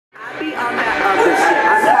be on that other shit.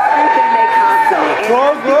 I'm harder than they constantly.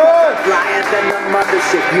 Flyer than the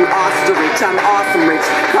mothership. You ostrich, I'm awesome rich.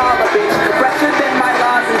 Call a bitch, fresher than my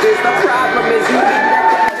lozenges. The problem is you need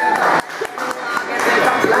that.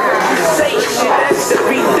 Say shit, that's the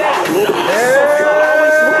beat that.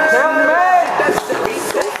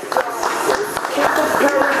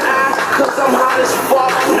 Cause I'm hot as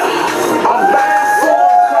fuck. I'm buying 4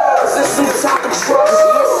 cars and some taco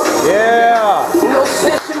trucks. Yeah. No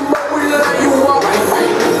snitching, but we let you walk.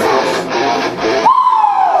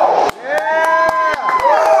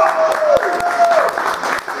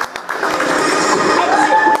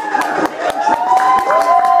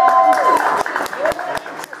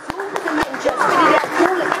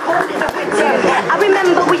 I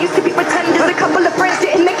remember we used to be pretenders. A couple of friends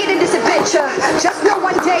didn't make it in this adventure. Just know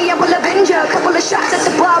one day I will avenge ya. A couple of shots at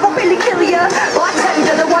the bar won't really kill ya.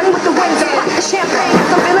 Bartender, the one with the wings. I pop the champagne,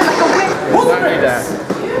 so I'm feeling like a win.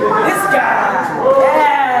 This guy!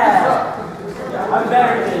 Yeah! I'm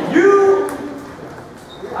better than you!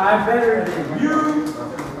 I'm better than you!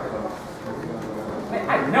 Man,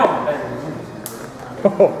 I know I'm better than you.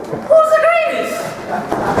 Who's the greatest?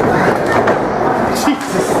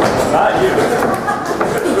 Jesus. Not you.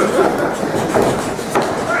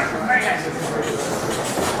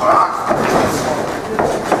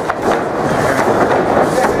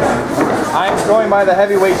 I'm joined by the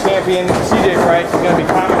heavyweight champion, CJ Price. He's going to be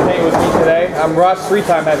commentating with me today. I'm Russ,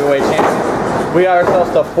 3-time heavyweight champion. We got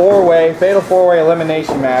ourselves a fatal four-way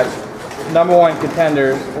elimination match. #1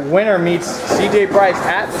 contenders. Winner meets CJ Price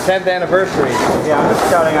at the 10th anniversary. Yeah, I'm just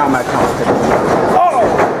scouting out my competition. Oh!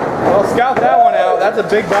 Well, scout that one out. That's a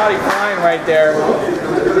big body flying right there.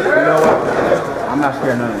 You know what? I'm not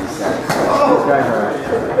scared of none of these guys. These guys are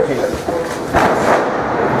haters.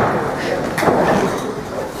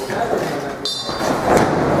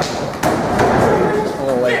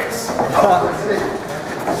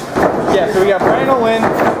 Yeah, so we got Bryan,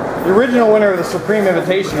 the original winner of the Supreme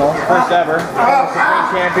Invitational, first ever,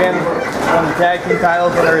 Supreme champion, won the tag team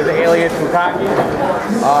titles under his alias Bukaki.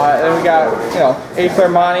 Then we got,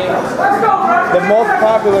 Armani, the most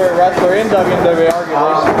popular wrestler in WMWA, arguably. I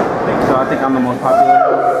think so. I think I'm the most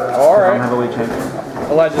popular. All right. I'm heavyweight champion.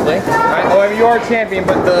 Allegedly. You are champion,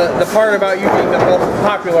 but the part about you being the most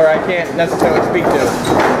popular I can't necessarily speak to.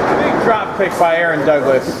 Big drop kick by Aaron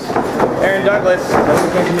Douglas. Aaron Douglas.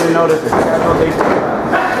 Let's continue to notice this.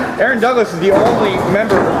 Aaron Douglas is the only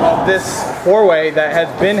member of this four-way that has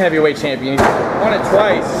been heavyweight champion. He's won it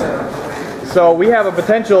twice. So we have a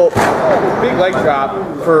potential big leg drop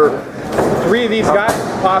for 3 of these guys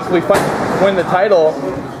to possibly win the title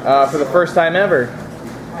for the first time ever.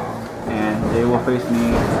 And they will face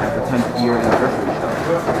me at the 10th year anniversary show.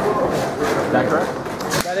 Is that correct?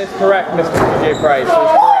 That is correct, Mr. CJ Price. That is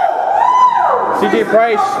correct. CJ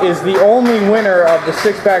Price is the only winner of the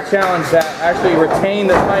 6-pack challenge that actually retained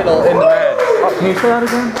the title in the match. Oh, can you say that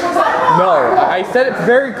again? No, I said it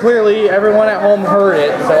very clearly. Everyone at home heard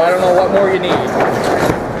it, so I don't know what more you need.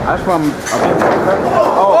 That's from a big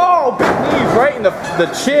Oh, big knees right in the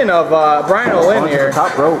chin of Bryan Olin here.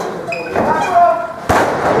 Top rope. Olin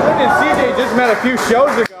and CJ just met a few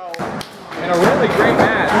shows ago in a really great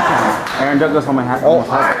match. Aaron Douglas on my hat.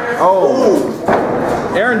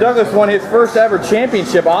 Aaron Douglas won his first ever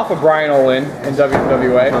championship off of Bryan Olin in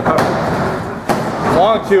WMWA.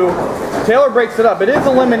 Long 2. Taylor breaks it up. It is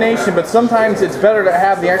elimination, but sometimes it's better to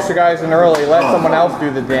have the extra guys in early, let someone else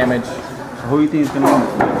do the damage. Who do you think is going to win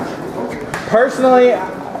this match? Personally,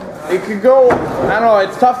 it could go, I don't know,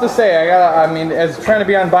 it's tough to say. As trying to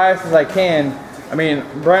be unbiased as I can,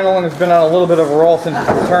 Bryan Olin has been on a little bit of a roll since his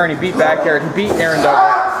return. He beat Aaron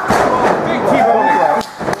Douglas. Big T-bone.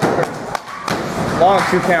 Long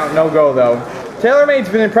 2 count, no go though. TaylorMade's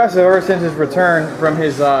been impressive ever since his return from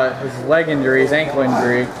his leg injury, his ankle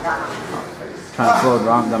injury. Trying to slow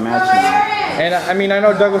down the match now. And I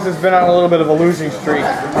know Douglas has been on a little bit of a losing streak,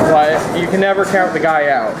 but you can never count the guy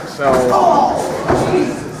out. So,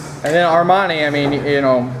 and then Armani,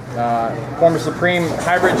 former Supreme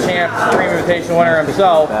Hybrid Champ, Supreme Invitation winner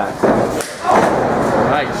himself. Nice.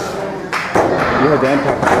 You had the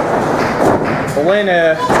impact. Olin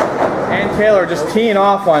and Taylor just teeing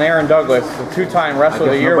off on Aaron Douglas, the 2-time Wrestler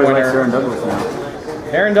of the Year winner. Likes Aaron Douglas now.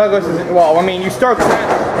 Aaron Douglas is, you start the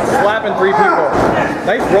match slapping 3 people.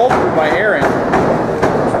 Nice roll through by Aaron.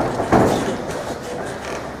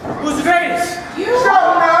 Who's the greatest? You!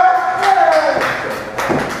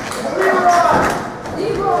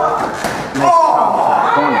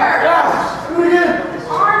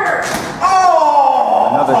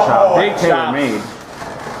 Another shot. Big Taylor shot. made.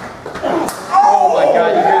 Oh my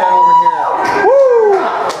God, you hear that over here. Woo!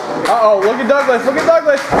 Uh-oh, look at Douglas, look at Douglas.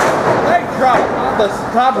 Douglas, leg drop off the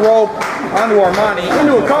top rope onto Armani,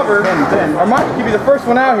 into a cover. Armani could be the first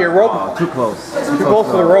one out here. Rope. Oh, too close. Too close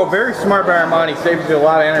to the rope. Very smart by Armani. Saves you a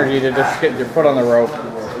lot of energy to just get your foot on the rope.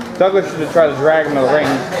 Douglas should have tried to drag him to the ring.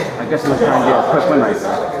 I guess he was trying to get a quick win right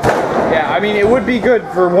there. Yeah, I mean, it would be good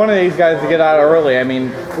for one of these guys to get out early. I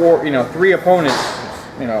mean, 3 opponents,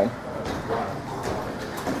 What's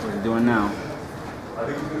he doing now?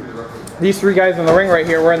 These 3 guys in the ring right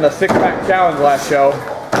here were in the 6-pack challenge last show.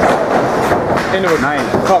 Into a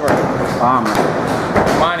cover.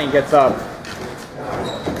 Armani gets up.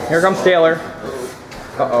 Here comes Taylor.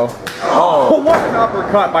 Uh-oh. Oh, what an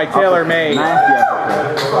uppercut by Taylor Made.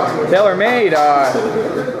 Taylor Made,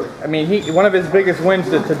 I mean, one of his biggest wins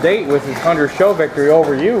to date was his 100 show victory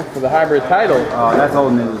over you for the hybrid title. Oh, that's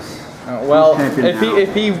old news. Well,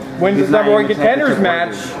 if he wins his #1 contenders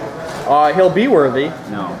match, he'll be worthy.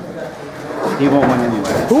 No. He won't win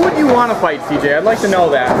anyway. Who would you want to fight, CJ? I'd like to know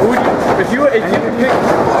that. Who would you, if you could pick?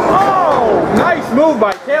 Oh, nice move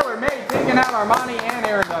by Taylor Made, taking out Armani and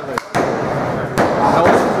Aaron Douglas. Now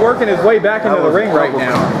this is working his way back into the ring right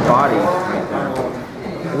now. Body.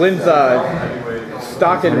 Lynn's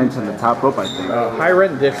stocking into the top rope, I think. High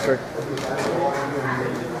rent district.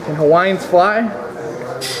 Can Hawaiians fly? I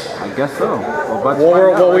guess so.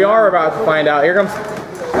 Well, we are about to find out. Here comes.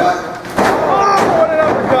 Oh, what an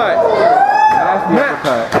uppercut!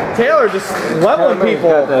 Taylor just leveling people.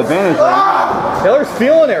 Got the advantage right now. Taylor's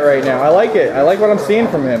feeling it right now. I like it. I like what I'm seeing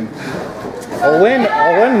from him. Olin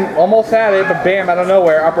almost had it, but bam, out of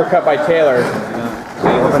nowhere, uppercut by Taylor.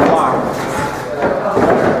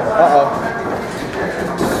 Uh-oh.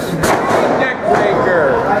 Neck breaker.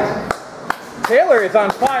 Taylor is on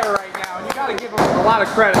fire right now, and you got to give him a lot of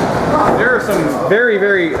credit. There are some very,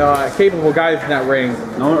 very capable guys in that ring.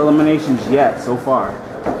 No eliminations yet, so far.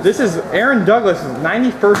 This is Aaron Douglas'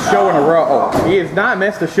 91st show in a row. Oh, he has not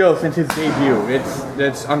missed a show since his debut.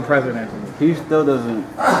 It's unprecedented. He still doesn't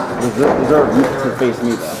deserve to face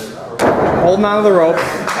me, though. Holding on to the rope.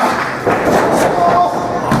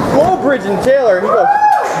 Full bridge and Taylor. He goes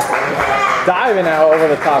diving out over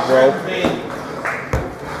the top rope.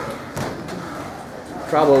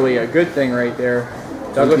 Probably a good thing right there.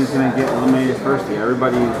 Douglas is going to get eliminated first here.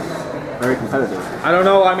 Everybody's very competitive. I don't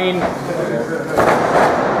know. I mean,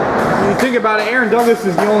 when you think about it, Aaron Douglas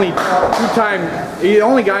is the only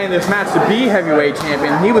guy in this match to be heavyweight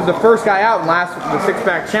champion. He was the first guy out in the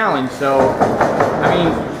 6-pack challenge. So, I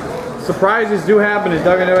mean, surprises do happen to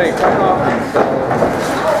WMWA quite often. So,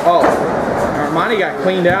 oh, Armani got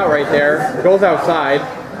cleaned out right there. Goes outside.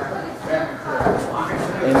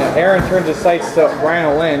 And Aaron turns his sights to Bryan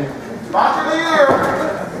Olin.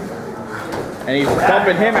 And he's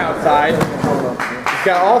dumping him outside. He's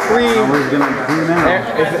got all 3.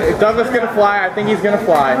 If Douglas is going to fly, I think he's going to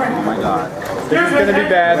fly. Oh my God. This is going to be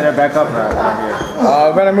bad. Better back up right here.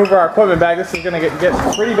 We better move our equipment back. This is going to get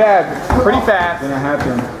pretty bad, pretty fast. It's going to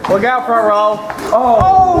happen. Look out, front row.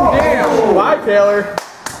 Oh, damn. Bye, Taylor.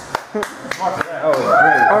 Oh,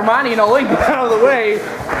 great. Armani and Olin get out of the way,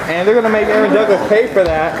 and they're going to make Aaron Douglas pay for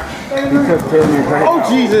that. He took Taylor right Oh, out.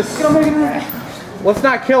 Jesus. Let's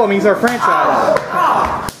not kill him. He's our franchise.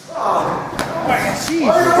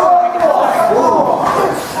 Jesus.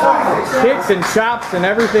 Kicks and chops and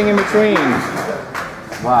everything in between.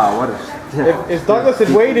 Wow, what a... If Douglas had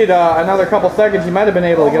waited another couple seconds, he might have been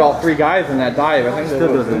able to get all 3 guys in that dive. I think that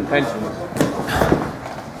was the intention.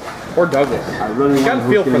 Or Douglas. I really you got to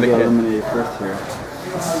feel for the kid. Eliminated first here.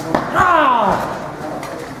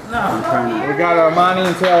 We got Armani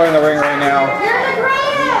and Taylor in the ring right now.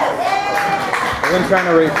 Olin's trying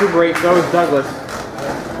to recuperate, so is Douglas.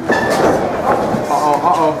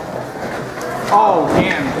 Uh-oh. Oh,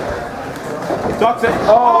 damn. Ducks it.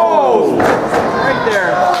 Oh! Right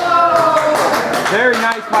there. Very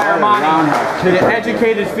nice by Armani. To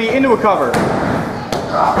educate his feet into a cover.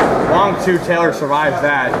 Long 2, Taylor survives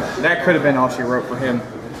that. That could have been all she wrote for him.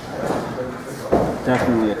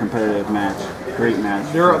 Definitely a competitive match. Great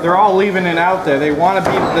match. They're all leaving it out there. They want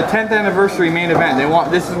to be the 10th anniversary main event.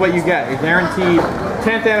 This is what you get. A guaranteed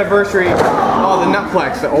 10th anniversary. Oh, the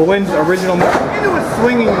nutplex. Olin's original into a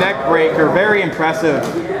swinging neck breaker. Very impressive.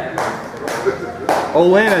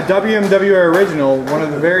 Olin, a WMWA original, one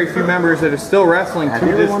of the very few members that is still wrestling to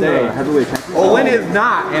this day. Olin is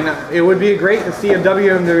not, and it would be great to see a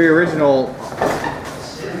WMWA original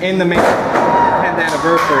in the main 10th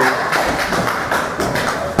anniversary.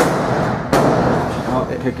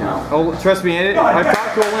 Kicking out. Oh, trust me, I've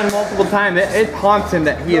talked to Olin multiple times. It haunts him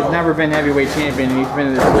that he has never been heavyweight champion and he's been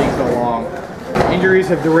in this league so long. Injuries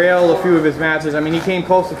have derailed a few of his matches. I mean, he came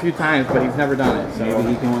close a few times, but he's never done it. So. Maybe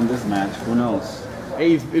he can win this match. Who knows?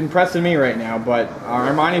 he's impressing me right now, but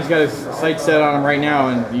Armani's got his sights set on him right now,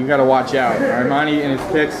 and you got to watch out. Armani and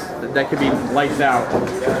his kicks, that could be lights out.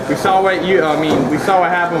 We saw what we saw what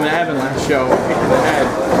happened with Evan last show. Kick to the head.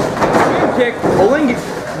 Kick. Olin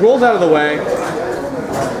rolls out of the way.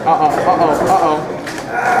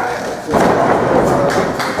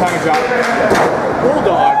 Tongue drop.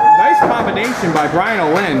 Bulldog. Nice combination by Bryan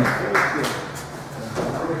Olin.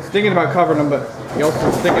 He's thinking about covering him, but he also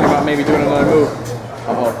is thinking about maybe doing another move.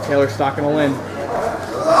 Taylor stocking Olin.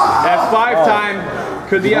 F5 time.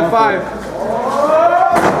 Could be F5.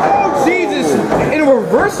 Oh, Jesus! In a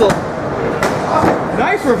reversal.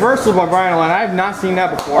 Nice reversal by Bryan Olin. I have not seen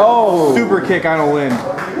that before. Oh! Super kick on Olin.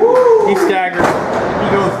 He staggers. He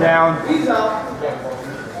goes down. He's up.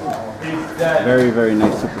 He's dead. Very, very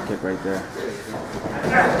nice super kick right there.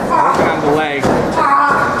 Working on the leg.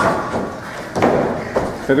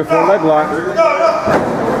 Figure 4 leg lock. Oh, he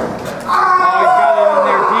got it in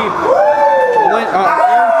there deep.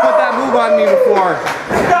 Aaron's put that move on me before.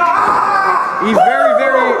 He's very,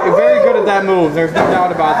 very good at that move. There's no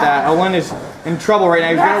doubt about that. Olin is in trouble right now.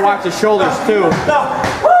 He's going to watch his shoulders too.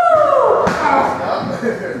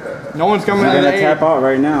 No one's coming to the aid. He's going to tap out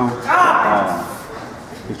right now.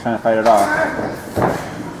 He's trying to fight it off.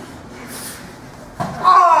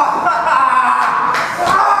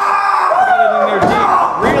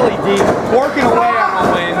 Deep, working away on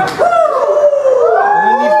Olin. And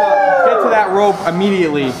he needs to get to that rope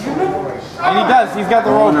immediately. And he does, he's got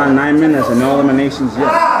the rope. Going on 9 minutes and no eliminations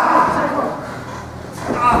yet.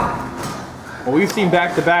 Well, we've seen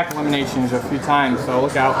back-to-back eliminations a few times, so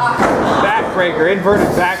look out. Backbreaker, inverted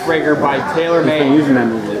backbreaker by Taylor May. He's been using that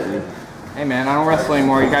move lately. Hey man, I don't wrestle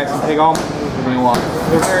anymore. You guys can take all my moves if you want.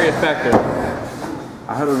 They're very effective.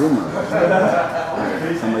 I heard a rumor.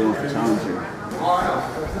 Somebody wants to challenge you.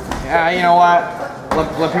 Yeah, you know what?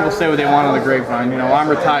 Let people say what they want on the grapevine. You know, I'm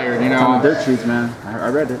retired, you know. It's on the dirt sheets, man. I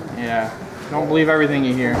read it. Yeah. Don't believe everything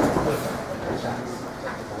you hear.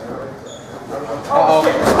 Oh,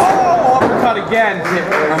 uppercut again.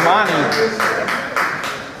 Armani.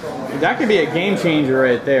 That could be a game changer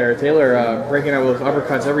right there. Taylor breaking out with those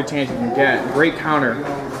uppercuts every chance you can get. Great counter.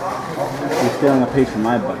 He's stealing a page from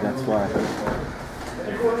my butt, that's why.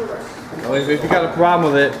 Well, if you got a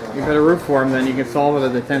problem with it, you better root for him, then you can solve it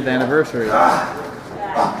at the 10th anniversary.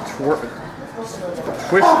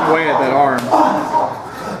 Twist away at that arm.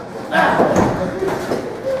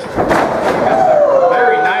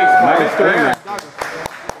 Very nice. Nice.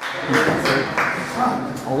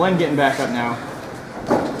 Olin getting back up now.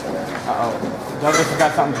 Douglas has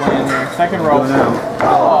got something playing there. Second rope.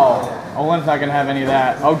 Olin's not going to have any of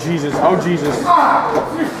that. Oh, Jesus.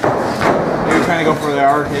 Maybe trying to go for the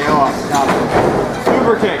RKO off the top.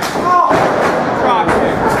 Super kick. Drop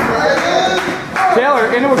kick. Taylor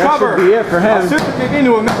into a cover. That should be it for him. A super kick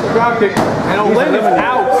into a missile drop kick. And Olin is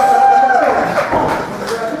out.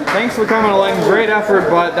 Thanks for coming, Olin. Great effort,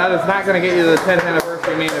 but that is not going to get you to the 10th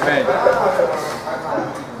anniversary main event.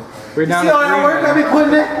 We're down to 3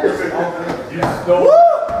 minutes.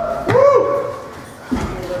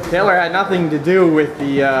 Taylor had nothing to do with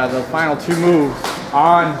the final 2 moves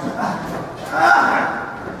on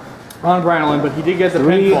Bryan Olin, but he did get the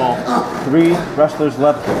pinfall. 3 wrestlers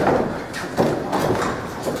left here.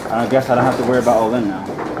 I guess I don't have to worry about Olin now.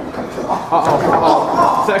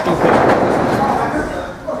 Second kick.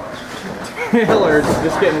 Taylor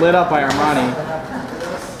just getting lit up by Armani.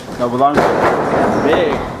 Double arm.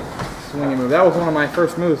 Big swinging move. That was one of my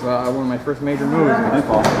first moves, one of my first major moves.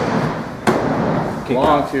 Pinfall.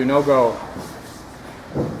 Long 2, no go.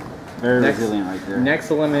 Very resilient right there. Next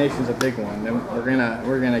elimination's a big one. Then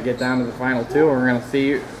we're gonna get down to the final 2, and we're gonna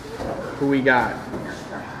see who we got.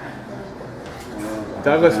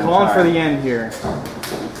 Douglas calling for the end here.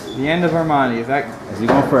 The end of Armani. Is he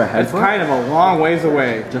going for a headbutt? It's kind of a long ways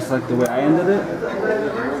away. Just like the way I ended it.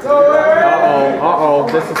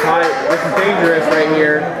 This is high. This is dangerous right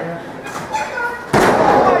here.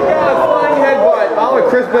 Flying headbutt. All of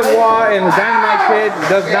Chris Benoit and the Dynamite Kid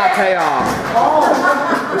does not pay off.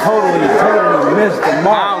 Totally missed the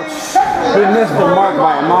mark. Ouch. He missed the mark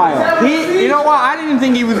by a mile. You know what? I didn't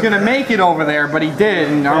think he was going to make it over there, but he did,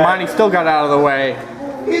 and Armani still got out of the way.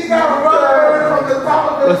 He's got a run from the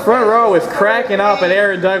top of the front row is cracking up at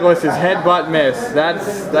Aaron Douglas' headbutt miss.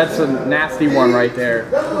 That's a nasty one right there.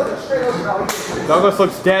 Douglas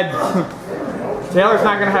looks dead. Taylor's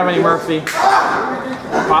not going to have any mercy.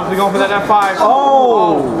 Possibly going for that F5.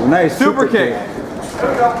 Oh, nice. Super kick.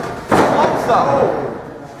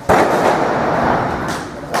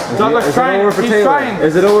 Douglas trying. He's trying.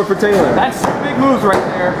 Is it over for Taylor? That's 2 big moves right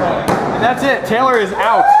there. And that's it. Taylor is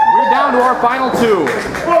out. We're down to our final 2.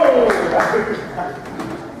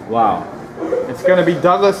 Wow. It's going to be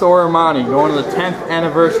Douglas or Armani going to the 10th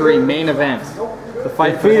anniversary main event. The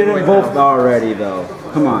fight Defeated them both already, though.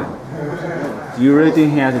 Come on. Do you really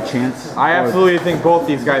think he has a chance? I absolutely think both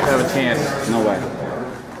these guys have a chance. No way.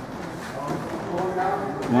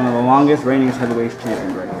 One of the longest reigning heavyweight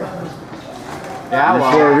champions right here. Yeah, And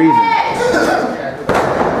well. for a reason.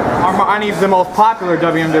 Armani is the most popular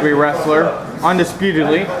WMWA wrestler,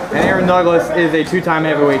 undisputedly, and Aaron Douglas is a two-time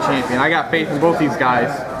heavyweight champion. I got faith in both these guys.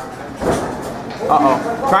 Uh-oh.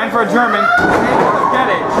 Trying for a German. Get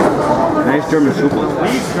it. Nice German suplex.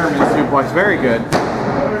 Leads German suplex. Very good.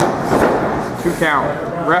 2 count.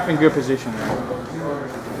 Ref in good position there.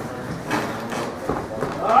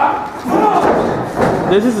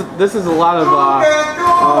 This is a lot of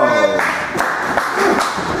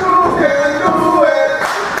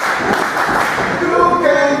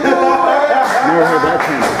Never heard that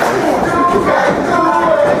chant.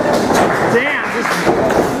 damn, just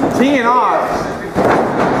teeing off.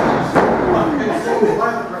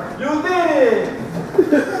 You did it!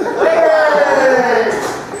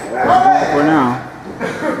 For now.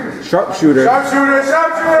 Sharpshooter. Sharpshooter,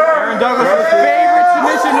 sharpshooter! Aaron Douglas' favorite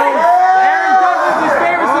submission move. Aaron Douglas'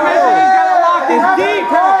 favorite submission. He's got it locked in deep.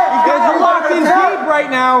 He's got it locked in deep right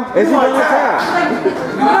now. Is he gonna tap?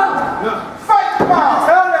 Fight him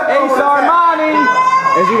out! Ace Armani.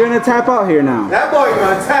 Is he gonna tap out here now? That boy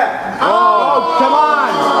gonna tap. Oh, come on.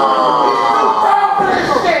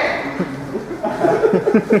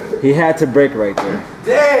 He had to break right there.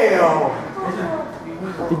 Damn!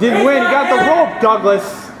 He didn't win. He got the rope, Douglas.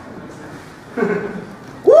 Douglas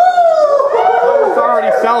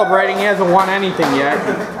already celebrating. He hasn't won anything yet.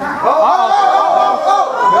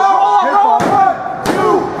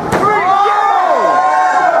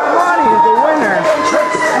 Armani is the winner.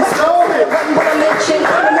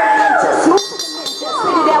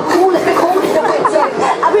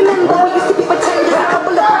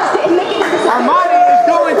 Armani is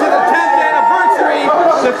going to the 10th anniversary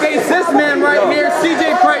to face this man right here,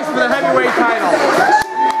 CJ Price, for the heavyweight title.